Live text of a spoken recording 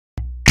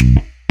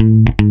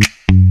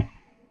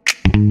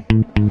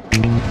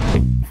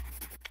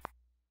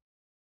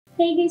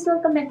guys,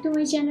 welcome back to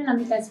my channel. I'm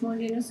Tazmun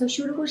Rino. So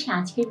शुरू करছি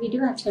আজকের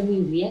video. আজকে আমি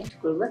রিঅ্যাক্ট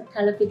করব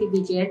থালাপতি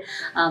বিজয়ের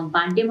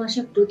বার্থডে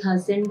মাশআপ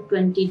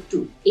 2022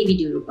 এই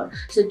ভিডিওর উপর।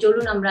 সো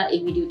চলুন আমরা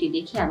এই ভিডিওটি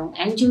দেখি এবং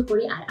এনজয়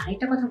করি। আর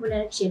আরেকটা কথা বলে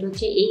রাখি, সেটা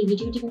হচ্ছে এই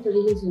ভিডিওটি কিন্তু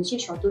রিলিজ হয়েছে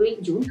 17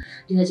 জুন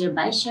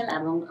 2022 সাল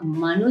এবং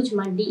মানুজ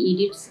মান্ডি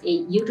এডিটস এই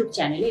ইউটিউব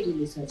চ্যানেলে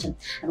রিলিজ হয়েছে।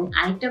 এবং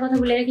আরেকটা কথা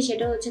বলে রাখি,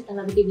 সেটা হচ্ছে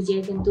থালাপতি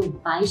বিজয়ের কিন্তু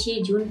 22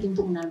 জুন কিন্তু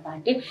ওনার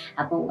বার্থডে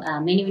এবং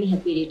many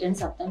happy Returns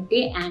of the day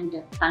and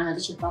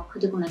বাংলাদেশের পক্ষ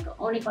থেকে ওনাকে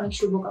অনেক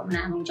শুভকামনা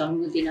এবং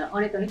জন্মদিনের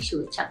অনেক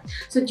শুভেচ্ছা।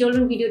 সো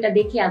চলুন ভিডিওটা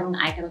দেখি। এবং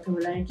আরেকটা কথা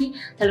বলে রাখি,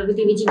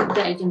 থালাপতি বিজয় কিন্তু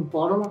একজন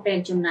বড় মাপের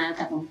একজন নায়ক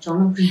এবং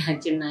জনপ্রিয়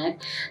একজন নায়ক,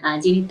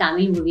 যিনি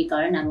তামিল মুভি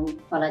করেন এবং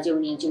বলা যায়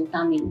উনি একজন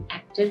Tamil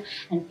actor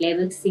and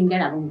playback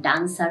singer এবং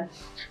ডান্সার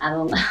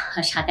এবং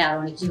সাথে আরও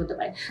অনেক কিছু হতে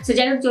পারে। সো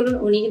যাই হোক, চলুন,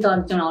 উনি কিন্তু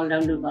একজন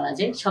অলরাউন্ডার বলা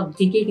যায়, সব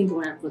দিকেই কিন্তু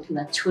ওনার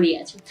প্রতিভা ছড়িয়ে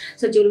আছে।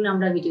 সো চলুন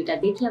আমরা ভিডিওটা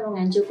দেখি এবং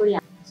এনজয় করি।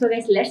 So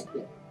guys, let's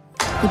play.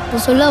 இப்போ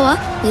சொல்லவா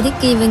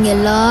எதுக்கு இவங்க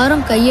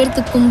எல்லாரும்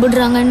கையெடுத்து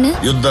கும்பிடுறாங்கன்னு?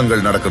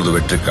 யுத்தங்கள் நடக்கிறது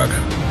வெற்றிக்காக.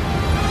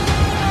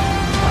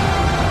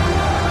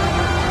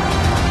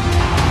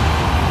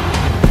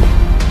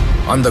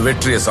 அந்த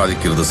வெற்றியை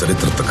சாதிக்கிறது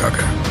சரித்திரத்துக்காக.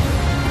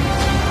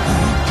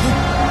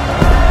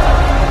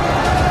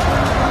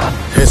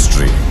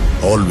 History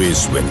always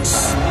wins.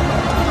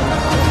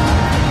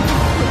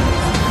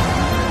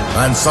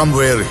 And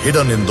somewhere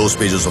hidden in those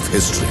pages of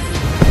history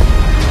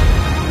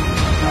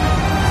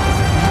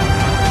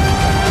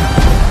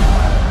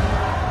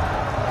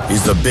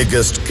is the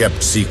biggest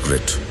kept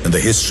secret in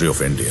the history of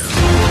India.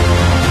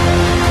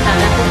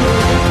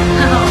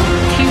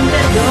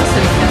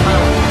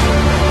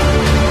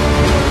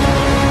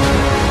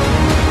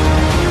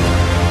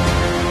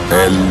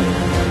 El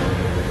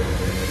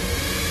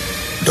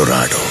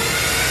Dorado.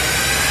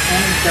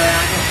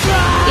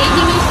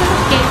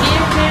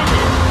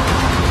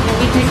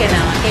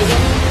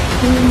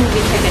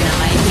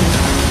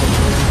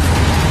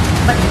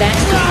 But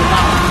that's the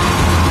power.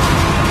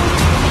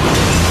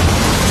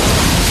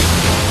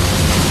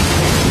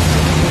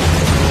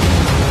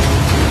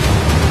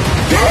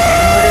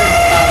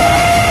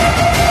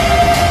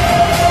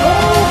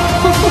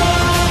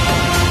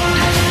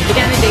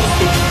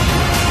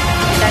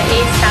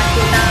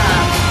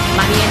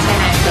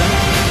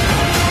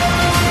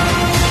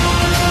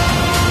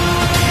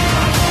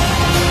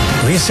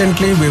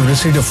 Recently, we've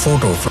received a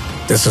photo.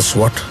 This is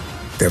what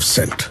they've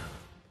sent.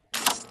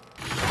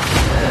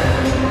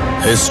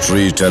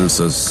 History tells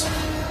us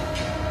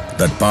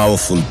that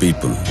powerful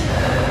people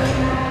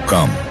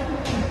come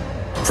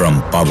from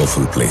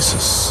powerful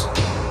places.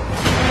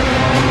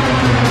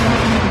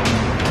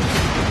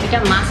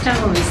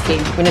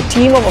 When a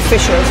team of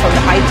officials from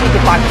the IT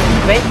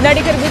department went,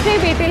 நடிகர் விஜய்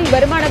வீட்டில்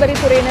வருமான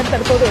வரித்துறையினர்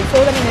தற்போது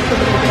சோதனை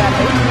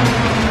மேற்கொண்டிருக்கிறார்கள்.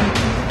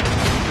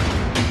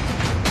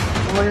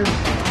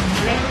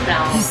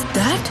 Is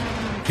that?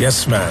 Yes,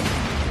 ma'am.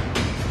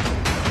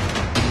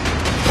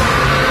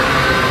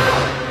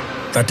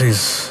 That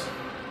is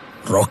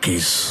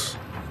Rocky's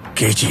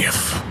KGF.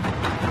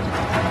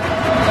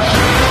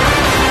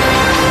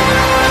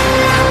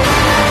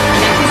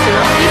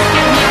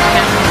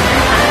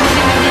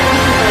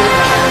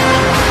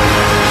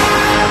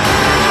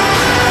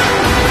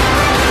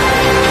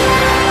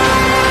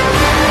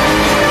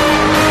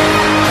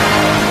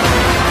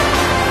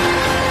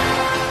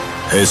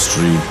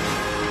 History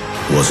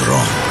was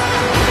wrong.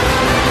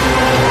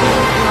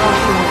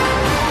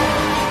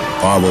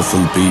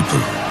 Powerful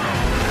people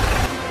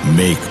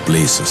make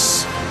places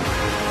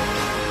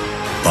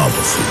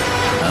powerful.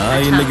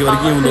 இன்னைக்கு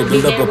வரைக்கும் இவங்க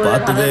பில்டப்ப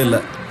பார்த்ததே இல்ல.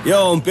 யோ,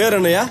 உன் பேர்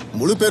என்னையா?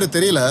 முழு பேரு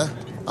தெரியல,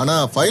 ஆனா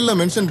ஃபைல்ல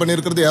மென்ஷன்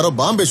பண்ணிருக்கிறது யாரோ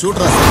பாம்பே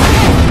ஷூட்டரா.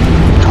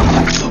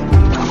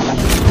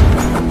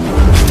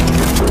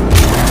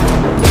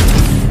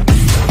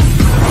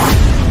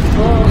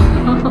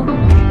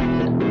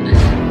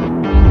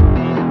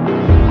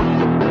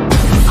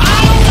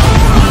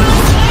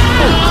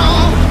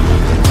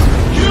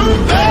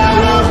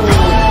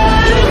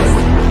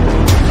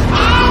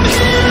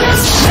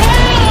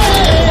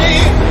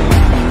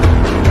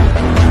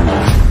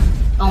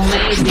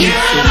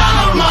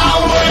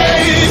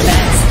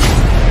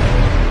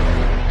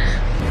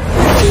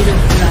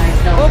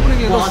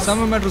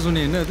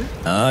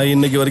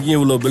 இன்னைக்கு வரைக்கும்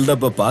இவ்வளவு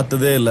பில்டப்ப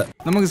பார்த்ததே இல்ல.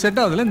 நமக்கு செட்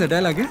ஆகுதுல இந்த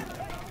டயலாக்?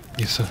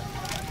 எஸ் சார்,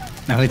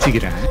 நான்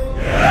வச்சுக்கிறேன்.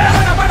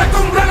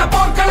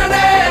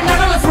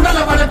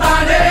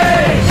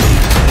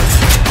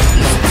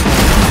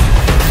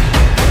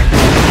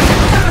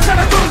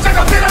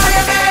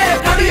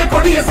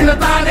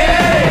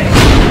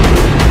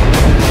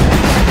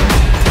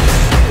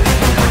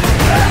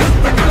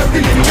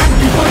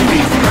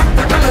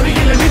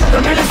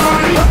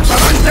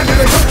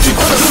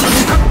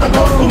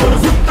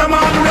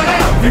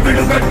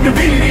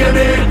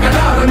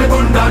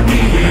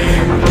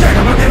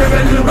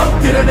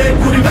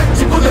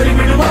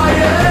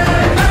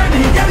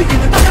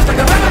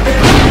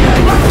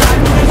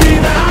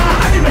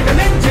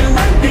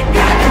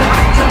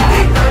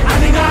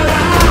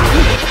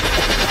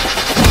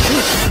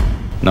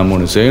 நம்ம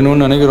ஒன்று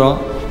செய்யணும்னு நினைக்கிறோம்,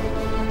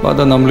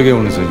 பார்த்தா நம்மளுக்கே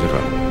ஒன்று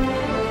செஞ்சிடறோம்.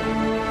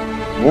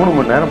 3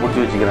 மணி நேரம் பிடிச்சி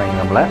வச்சுக்கிறாங்க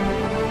நம்மள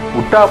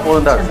விட்டா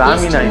போதுண்டா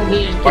சாமி நாய்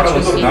படம்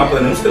வந்து ஒரு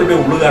 40 நிமிஷத்துல அப்படியே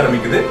உழுக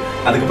ஆரம்பிக்குது.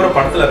 அதுக்கப்புறம்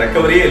படத்துல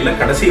ரெக்கவரியே இல்லை,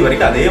 கடைசி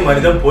வரைக்கும் அதே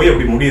மாதிரி தான் போய்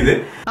அப்படி முடியுது.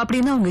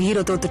 அப்படின்னா உங்க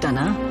ஹீரோ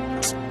தோத்துட்டானா?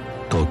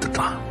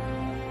 தோத்துட்டான்.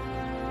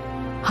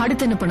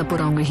 அடுத்து என்ன பண்ண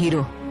போறா உங்க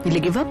ஹீரோ? இல்ல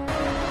கிவ் அப்?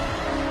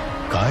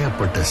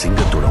 காயப்பட்ட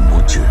சிங்கத்தோட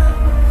மூச்சு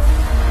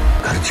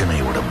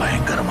கர்ஜனையோட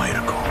பயங்கரமா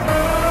இருக்கும்.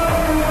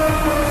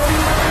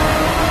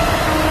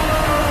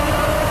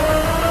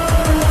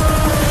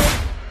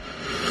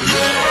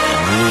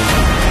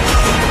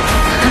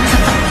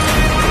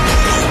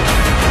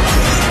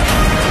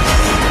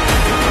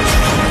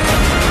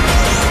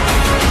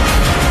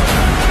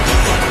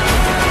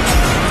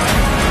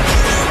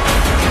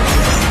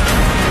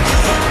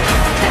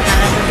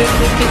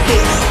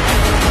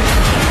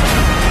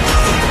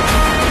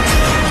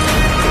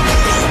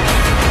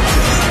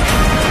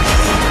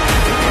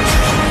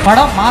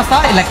 படம் மாசா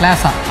இல்ல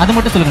கிளாஸா அது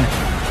மட்டும் சொல்லுங்க.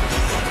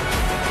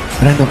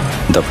 ரெண்டும்.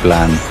 The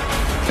plan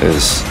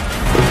is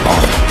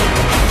on.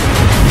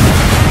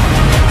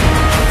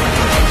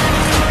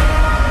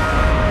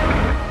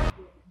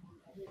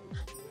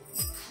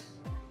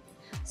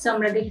 So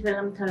আমরা দেখে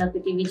ফেললাম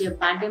থালাপতি বিজয়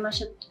বার্থডে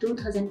মাসআপ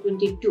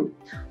 2022।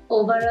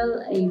 ওভারঅল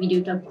এই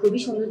ভিডিওটা খুবই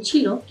সুন্দর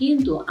ছিল,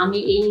 কিন্তু আমি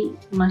এই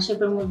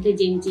মাসআপের মধ্যে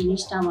যে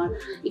জিনিসটা আমার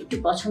একটু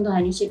পছন্দ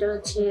হয়নি সেটা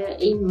হচ্ছে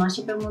এই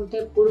মাসআপের মধ্যে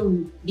পুরো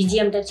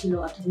বিজিএমটা ছিল,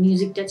 অর্থাৎ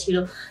মিউজিকটা ছিল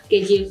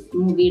কেজিএফ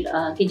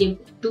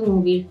 2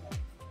 মুভির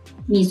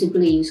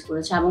মিউজিকগুলো ইউজ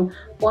করেছে এবং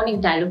অনেক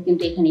ডায়লগ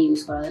কিন্তু এখানে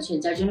ইউজ করা হয়েছে,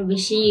 যার জন্য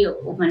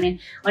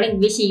অনেক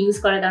বেশি ইউজ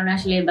করার কারণে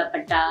আসলে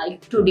ব্যাপারটা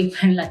একটু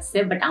ডিফারেন্ট লাগছে,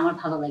 বাট আমার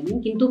ভালো লাগেনি।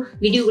 কিন্তু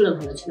ভিডিওগুলো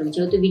ভালো ছিল,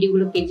 যেহেতু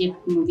ভিডিওগুলো কেজিএফ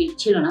মুভির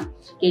ছিল না,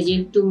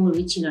 কেজিএফ 2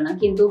 মুভির ছিল না,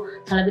 কিন্তু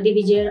থালাপতি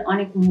বিজয়ের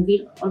অনেক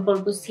মুভির অল্প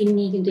অল্প সিন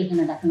নিয়ে কিন্তু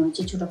এখানে দেখানো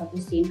হচ্ছে, ছোটোখাটো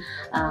সিন,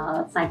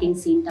 ফাইটিং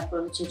সিন, তারপর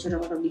হচ্ছে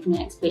ছোটোখাটো বিভিন্ন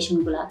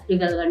এক্সপ্রেশনগুলো,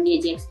 রিভলভার নিয়ে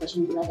যে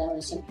এক্সপ্রেশনগুলো দেওয়া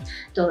হয়েছে,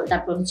 তো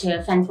তারপর হচ্ছে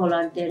ফ্যান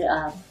ফলোয়ারদের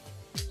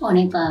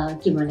অনেক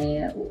কি বলে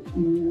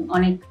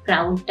অনেক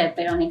ক্রাউড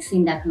টাইপের অনেক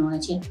সিন দেখানো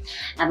হয়েছে,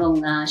 এবং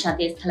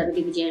সাথে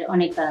থালাপতি বিজয়ের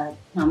অনেক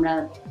আমরা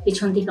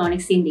পেছন থেকে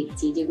অনেক সিন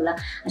দেখেছি যেগুলো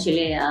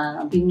আসলে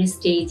বিভিন্ন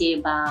স্টেজে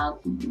বা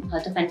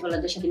হয়তো ফ্যান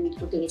ফলোয়ারদের সাথে মিট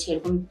করতে গেছে,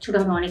 এরকম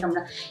ছোটোখাটো অনেক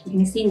আমরা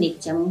এখানে সিন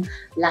দেখছি। এবং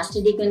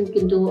লাস্টের দিকে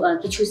কিন্তু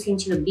কিছু সিন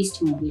ছিল বিস্ট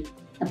মুভির,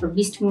 তারপর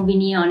বিস্ট মুভি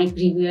নিয়ে অনেক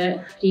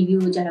রিভিউ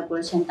যারা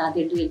করেছেন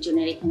তাদের 2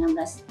 একজনের এখানে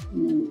আমরা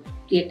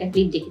 2 একটা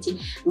ক্লিপ দেখেছি।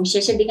 এবং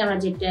শেষের দিকে আমরা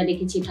যেটা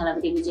দেখেছি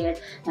থালাপতি বিজয়ের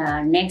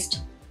নেক্সট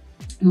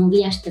মুভি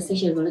আসতেছে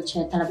সেগুলো হচ্ছে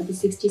থালাপতি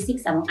 66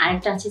 এবং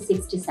আরেকটা আছে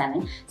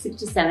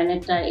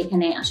 67-এরটা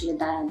এখানে আসলে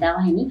দেওয়া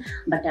হয়নি,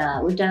 বাট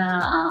ওইটা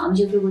আমি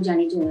যতটুকু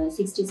জানি যে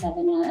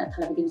 67-এ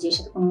থালাপতি বিজয়ের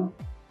সাথে কোনো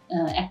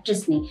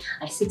অ্যাক্ট্রেস নেই,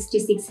 আর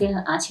 66-এ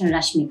আছেন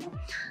রাশমিকা।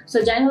 সো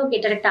যাই হোক,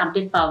 এটার একটা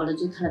আপডেট পাওয়া গেলো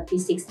যে থালাপতি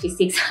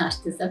 66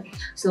 আসতেছে।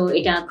 সো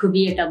এটা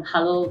খুবই একটা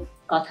ভালো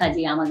কথা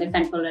যে আমাদের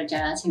ফ্যান ফলোয়ার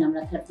যারা আছেন,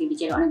 আমরা থালাপতি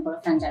বিজয়ের অনেক বড়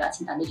ফ্যান যারা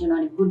আছেন তাদের জন্য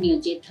অনেক গুড নিউজ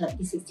যে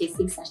থালাপতি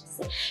 66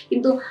 আসতেছে।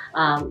 কিন্তু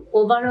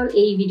ওভারঅল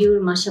এই ভিডিওর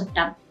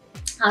মাসআপটা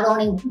আরও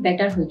অনেক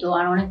বেটার হতো,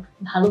 আর অনেক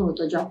ভালো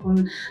হতো যখন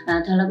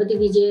থালাপতি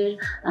বিজয়ের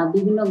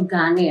বিভিন্ন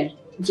গানের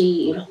যে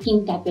রকিং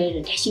টাইপের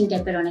ড্যাশিং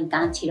টাইপের অনেক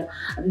গান ছিল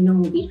বিভিন্ন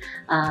মুভির,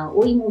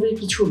 ওই মুভির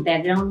কিছু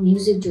ব্যাকগ্রাউন্ড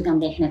মিউজিক যদি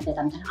আমরা এখানে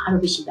পেতাম তাহলে আরও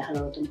বেশি ভালো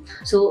হতো।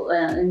 সো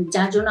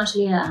যার জন্য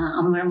আসলে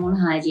আমার মনে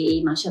হয় যে এই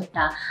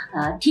মাসআপটা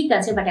ঠিক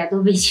আছে, বাট এত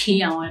বেশি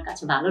আমার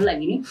কাছে ভালো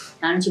লাগেনি,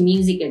 কারণ হচ্ছে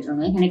মিউজিকের জন্য।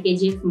 এখানে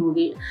কেজিএফ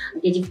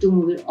 2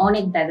 মুভির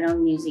অনেক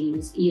ব্যাকগ্রাউন্ড মিউজিক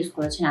ইউজ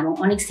করেছেন, এবং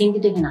অনেক সিন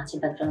কিন্তু এখানে আছে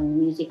ব্যাকগ্রাউন্ড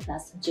মিউজিক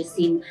প্লাস হচ্ছে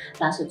সিন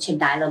প্লাস হচ্ছে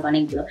ডায়লগ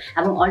অনেকগুলো।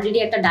 এবং অলরেডি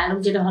একটা ডায়লগ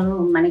যেটা ভালো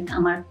মানে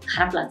আমার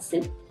খারাপ লাগছে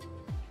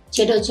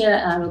সেটা হচ্ছে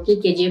রকি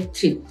কেজিএফ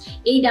 3,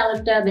 এই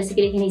ডায়লগটা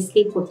বেসিক্যালি এখানে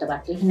স্কিপ করতে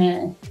পারতো, এখানে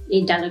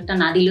এই ডায়লগটা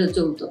না দিলেও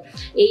চলতো।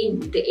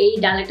 এই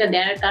ডায়লগটা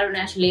দেওয়ার কারণে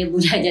আসলে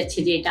বোঝা যাচ্ছে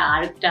যে এটা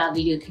আরেকটা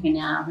ভিডিও থেকে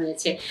নেওয়া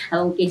হয়েছে,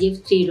 এবং কেজিএফ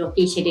 3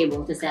 রকি সেটাই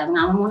বলতেছে। এবং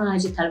আমার মনে হয়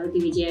যে থালাপতি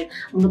বিজয়ের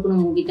অন্য কোনো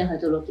মুভিতে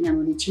হয়তো রকি নাম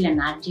ছিলেন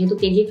না, আর যেহেতু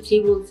কেজিএফ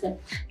 3 বলছে,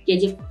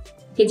 কেজিএফ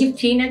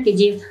 3 না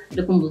কেজিএফ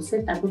এরকম বলছে,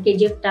 তারপর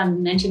কেজিএফটা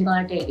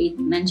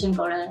মেনশন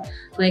করা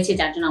হয়েছে,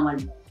 যার জন্য আমার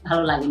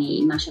ভালো লাগেনি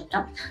এই মাসআপটা।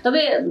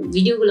 তবে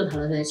ভিডিওগুলো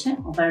ভালো হয়েছে,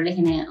 ওভারঅল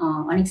এখানে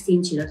অনেক সিন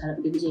ছিল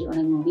থালাপতি বিজয়ের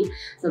অনেক মুভি।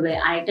 তবে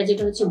আরেকটা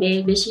যেটা হচ্ছে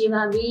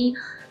বেশিরভাগই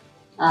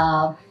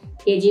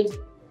কেজিএফ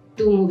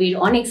 2 মুভির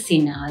অনেক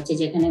সিন নেওয়া হয়েছে,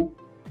 যেখানে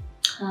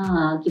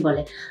কি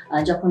বলে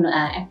যখন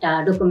একটা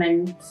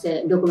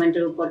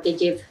ডকুমেন্টের উপর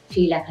কেজিএফ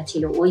 3 লেখা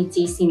ছিল ওই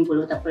যে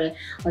সিনগুলো, তারপরে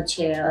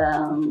হচ্ছে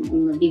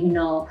বিভিন্ন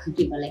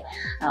কি বলে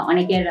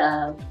অনেকের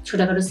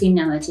ছোটখাটো সিন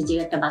নেওয়া হয়েছে, যে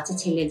একটা বাচ্চা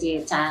ছেলে যে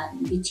চা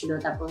দিচ্ছিল,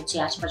 তারপর হচ্ছে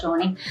আশেপাশে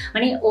অনেক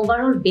মানে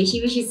ওভারঅল বেশি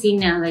সিন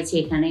নেওয়া হয়েছে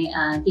এখানে।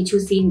 কিছু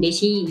সিন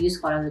বেশি ইউজ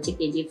করা হয়েছে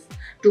কেজিএফ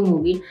 2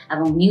 মুভির,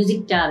 এবং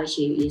মিউজিকটা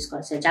বেশি ইউজ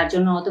করেছে, যার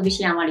জন্য অত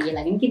বেশি আমার ইয়ে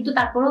লাগেনি, কিন্তু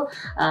তারপরও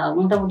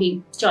মোটামুটি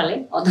চলে,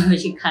 অত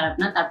বেশি খারাপ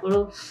না।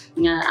 তারপরও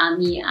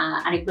আমি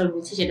আরেকবার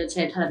বলছি, সেটা হচ্ছে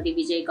থালাপতি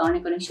বিজয়কে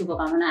অনেক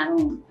শুভকামনা এবং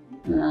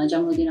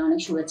জন্মদিনে অনেক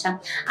শুভেচ্ছা।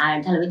 আর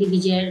থালাপতি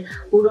বিজয়ের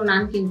পুরো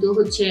নাম কিন্তু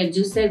হচ্ছে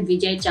জোসেফ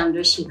বিজয়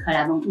চন্দ্রশেখর,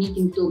 এবং উনি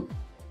কিন্তু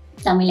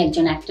তামিল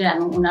একজন অ্যাক্টর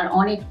এবং ওনার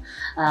অনেক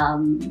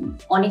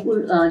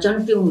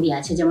জনপ্রিয় মুভি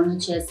আছে, যেমন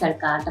হচ্ছে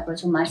সরকার, তারপর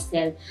হচ্ছে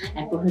মার্সেল,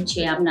 তারপর হচ্ছে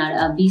আপনার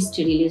বিস্ট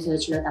রিলিজ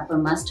হয়েছিল, তারপর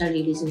মাস্টার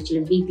রিলিজ হয়েছিল,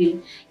 বিগল,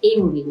 এই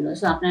মুভিগুলো।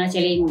 সো আপনারা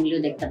চাইলে এই মুভিগুলো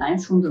দেখতে পারেন,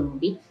 সুন্দর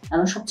মুভি।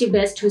 এবং সবচেয়ে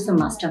বেস্ট হয়েছে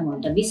মাস্টার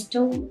মুভিটা,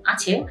 বিস্টও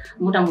আছে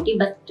মোটামুটি,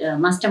 বাট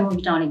মাস্টার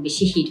মুভিটা অনেক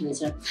বেশি হিট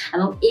হয়েছে।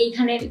 এবং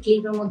এইখানের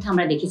ক্লিপের মধ্যে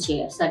আমরা দেখেছি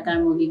সরকার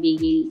মুভি,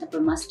 বিগল, তারপর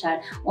মাস্টার,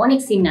 অনেক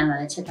সিন নেওয়া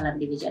হয়েছে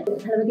থালাপতি বিজয়।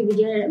 থালাপতি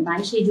বিজয়ের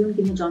 22শে জুন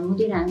কিন্তু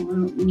জন্মদিন,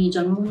 উনি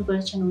জন্মগ্রহণ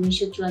করেছেন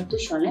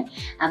 1974 সালে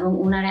এবং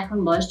ওনার এখন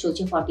বয়স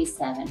চলছে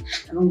 47।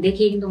 এবং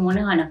দেখেই কিন্তু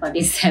মনে হয় না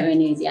 47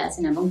 এজে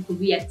আছেন, এবং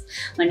খুবই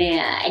মানে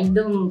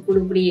একদম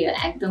পুরোপুরি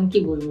একদম কি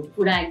বলবো,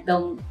 পুরা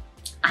একদম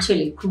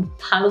আসলে খুব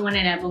ভালো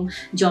মানের এবং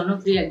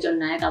জনপ্রিয় একজন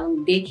নায়ক। এবং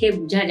দেখে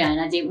বোঝা যায়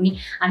না যে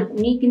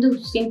উনি কিন্তু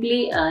সিম্পলি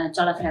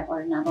চলাফেরা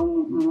করেন না, এবং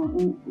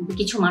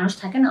কিছু মানুষ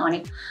থাকে না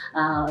অনেক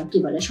কি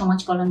বলে সমাজ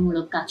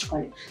কল্যাণমূলক কাজ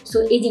করে। সো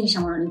এই জিনিস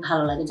আমার অনেক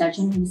ভালো লাগে, যার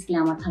জন্য বেসিক্যালি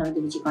আমার থালাপতি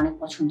বিজয়কে অনেক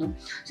পছন্দ।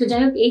 সো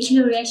যাই হোক, এই ছিল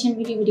রিয়াকশন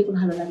ভিডিও। ভিডিওকে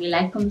ভালো লাগলে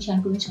লাইক কমেন্ট শেয়ার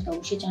করবেন, সাথে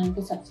অবশ্যই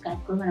চ্যানেলকে সাবস্ক্রাইব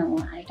করবেন। এবং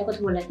আরেকটা কথা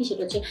বলে রাখি,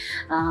 সেটা হচ্ছে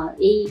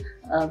এই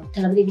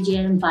থালাপতি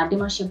বিজয়ের বার্থডে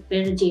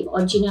মাশআপের যে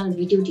অরিজিনাল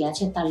ভিডিওটি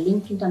আছে তার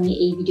লিঙ্ক কিন্তু আমি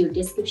এই ভিডিও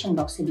ডেসক্রিপশন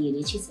বক্সে দিয়ে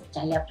দিয়েছি,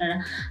 চাইলে আপনারা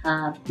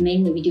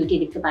মেইন ভিডিওটি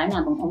দেখতে পারেন।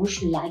 এবং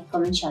অবশ্যই লাইক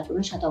কমেন্ট শেয়ার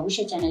করবেন, সাথে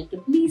অবশ্যই চ্যানেলকে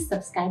প্লিজ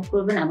সাবস্ক্রাইব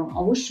করবেন, এবং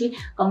অবশ্যই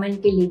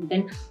কমেন্টে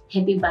লিখবেন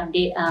happy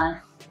birthday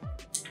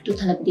to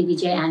Thalapathy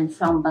Bijoy and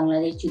from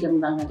Bangladesh, যদি আপনি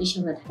বাংলাদেশে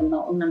হয়ে থাকেন বা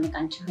অন্যান্য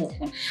কান্ট্রি হয়ে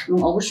থাকেন। এবং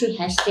অবশ্যই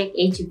হ্যাশট্যাগ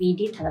HBD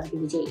থালাপতি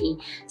বিজয়, এই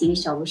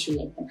জিনিসটা অবশ্যই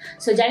লিখবেন।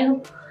 সো যাই হোক,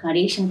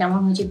 রিয়েকশন কেমন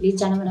হয়েছে প্লিজ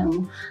জানাবেন, এবং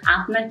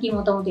আপনার কি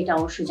মতামত এটা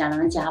অবশ্যই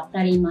জানাবেন যে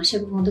আপনার এই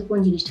মাসের মধ্যে কোন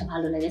জিনিসটা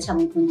ভালো লেগেছে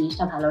এবং কোন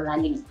জিনিসটা ভালো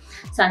লাগেনি।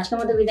 সো আজকের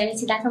মতো বিদায়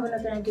নিচ্ছি, দেখাবো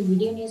নতুন একটি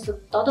ভিডিও নিয়ে।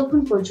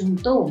 ততক্ষণ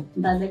পর্যন্ত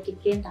বাই বাই, টেক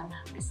কেয়ার, আল্লাহ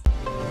হাফেজ।